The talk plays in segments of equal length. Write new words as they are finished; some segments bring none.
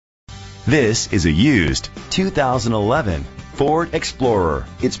This is a used 2011 Ford Explorer.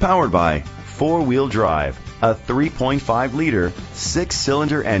 It's powered by four-wheel drive, a 3.5-liter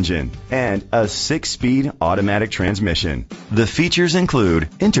 6-cylinder engine, and a 6-speed automatic transmission. The features include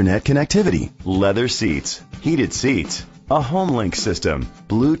internet connectivity, leather seats, heated seats, a home link system,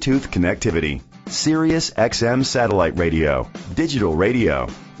 Bluetooth connectivity, Sirius XM satellite radio, digital radio,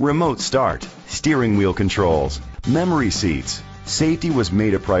 remote start, steering wheel controls, memory seats. Safety was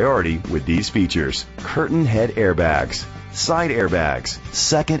made a priority with these features: curtain head airbags, side airbags,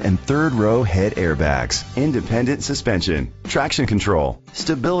 second and third row head airbags, independent suspension, traction control,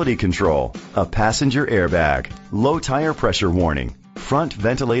 stability control, a passenger airbag, low tire pressure warning, front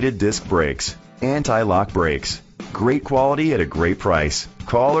ventilated disc brakes, anti-lock brakes. Great quality at a great price.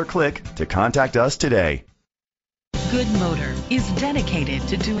 Call or click to contact us today. Goode Motor is dedicated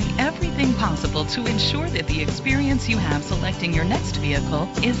to doing everything possible to ensure that the experience you have selecting your next vehicle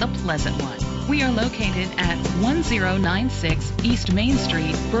is a pleasant one. We are located at 1096 East Main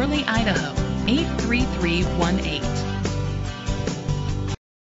Street, Burley, Idaho, 83318.